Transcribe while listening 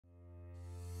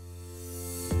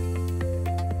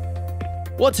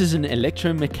What is an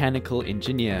electromechanical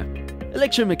engineer?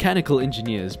 Electromechanical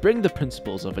engineers bring the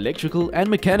principles of electrical and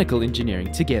mechanical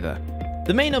engineering together.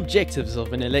 The main objectives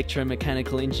of an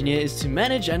electromechanical engineer is to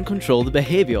manage and control the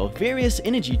behavior of various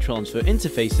energy transfer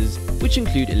interfaces, which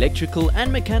include electrical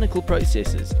and mechanical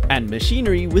processes and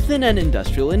machinery within an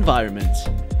industrial environment.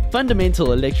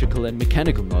 Fundamental electrical and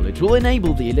mechanical knowledge will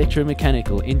enable the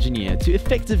electromechanical engineer to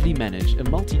effectively manage a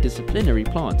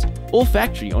multidisciplinary plant or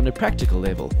factory on a practical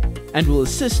level, and will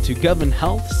assist to govern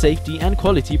health, safety and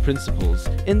quality principles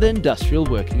in the industrial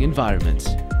working environment.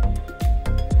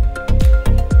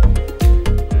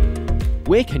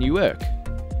 Where can you work?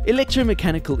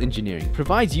 Electromechanical engineering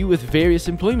provides you with various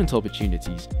employment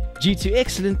opportunities due to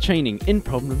excellent training in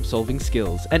problem-solving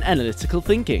skills and analytical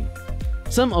thinking.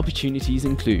 Some opportunities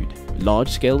include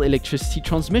large-scale electricity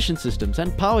transmission systems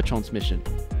and power transmission,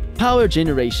 power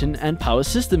generation and power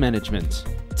system management,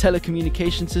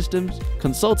 telecommunication systems,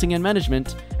 consulting and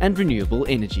management, and renewable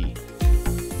energy.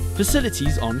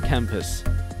 Facilities on campus.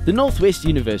 The Northwest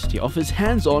University offers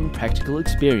hands-on practical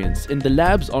experience in the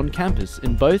labs on campus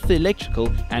in both the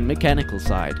electrical and mechanical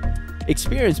side.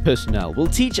 Experienced personnel will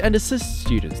teach and assist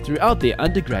students throughout their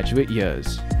undergraduate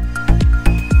years.